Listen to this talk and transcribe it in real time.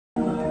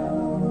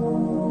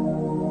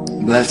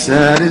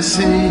Blessed is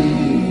he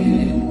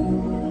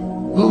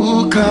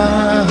who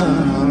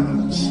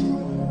comes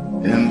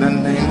in the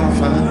name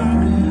of Allah.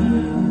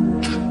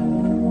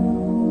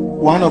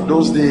 One of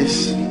those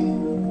days,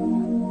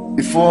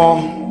 before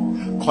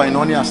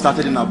Koinonia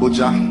started in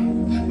Abuja,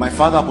 my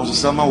father, Apostle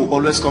Salman, will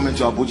always come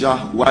into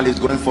Abuja while he's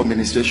going for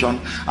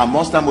ministration. And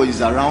most time when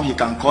he's around, he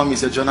can call me,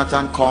 say,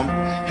 Jonathan, come,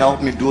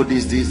 help me do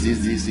this.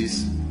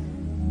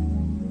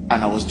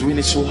 And I was doing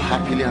it so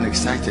happily and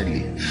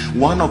excitedly.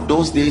 One of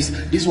those days,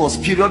 this was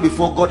period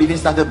before God even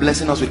started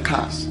blessing us with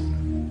cars.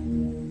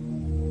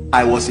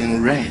 I was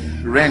in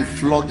rain. Rain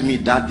flogged me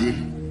that day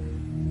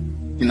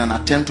in an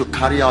attempt to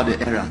carry out the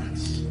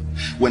errands.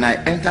 When I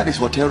entered his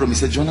hotel room, he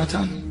said,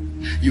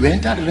 Jonathan, you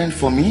entered rain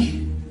for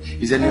me?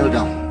 He said, kneel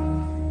down.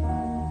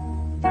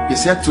 He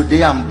said,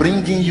 today I'm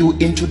bringing you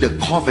into the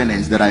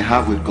covenants that I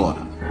have with God.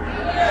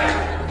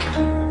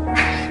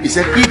 He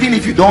said, even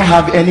if you don't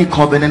have any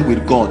covenant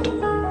with God,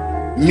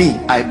 me,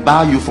 I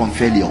bar you from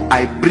failure.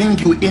 I bring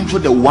you into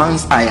the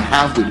ones I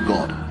have with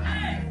God.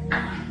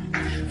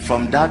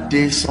 From that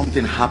day,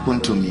 something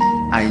happened to me.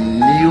 I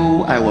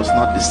knew I was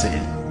not the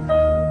same.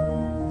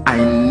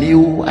 I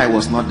knew I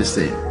was not the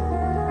same.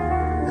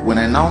 When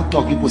I now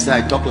talk, people say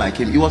I talk like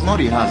him. It was not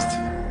rehearsed.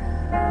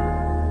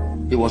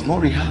 It was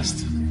not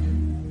rehearsed.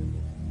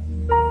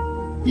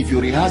 If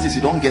you rehearse it,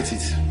 you don't get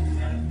it.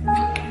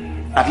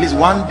 At least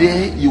one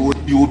day you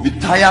would be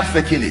tired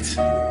faking it.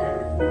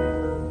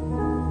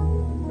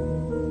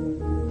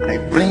 I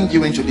bring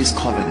you into this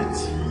covenant.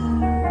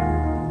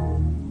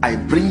 I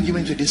bring you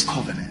into this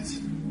covenant.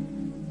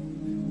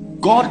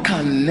 God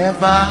can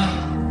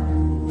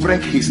never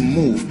break his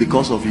move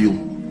because of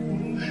you.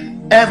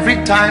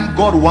 Every time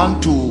God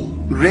wants to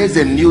raise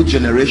a new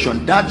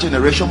generation, that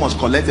generation must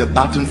collect a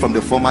baton from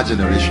the former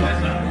generation.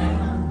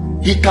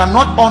 He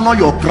cannot honor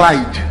your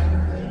pride.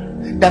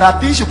 There are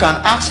things you can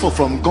ask for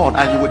from God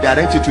and he will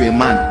direct you to a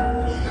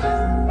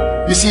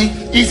man. You see,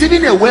 it's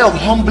even a way of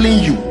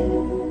humbling you.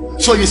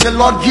 So you say,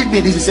 Lord, give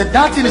me this. He said,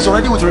 that thing is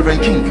already with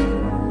Reverend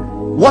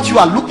King. What you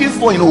are looking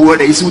for in a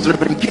word is with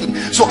Reverend King.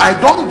 So I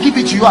don't give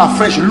it to you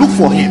afresh. Look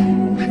for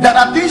him. There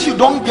are things you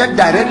don't get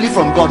directly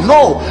from God.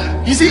 No.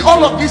 You see,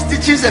 all of these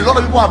teachings a lot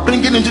of people are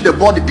bringing into the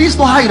body. This is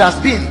not how it has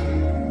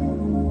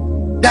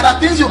been. There are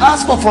things you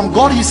ask for from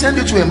God. He sent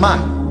it to a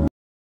man.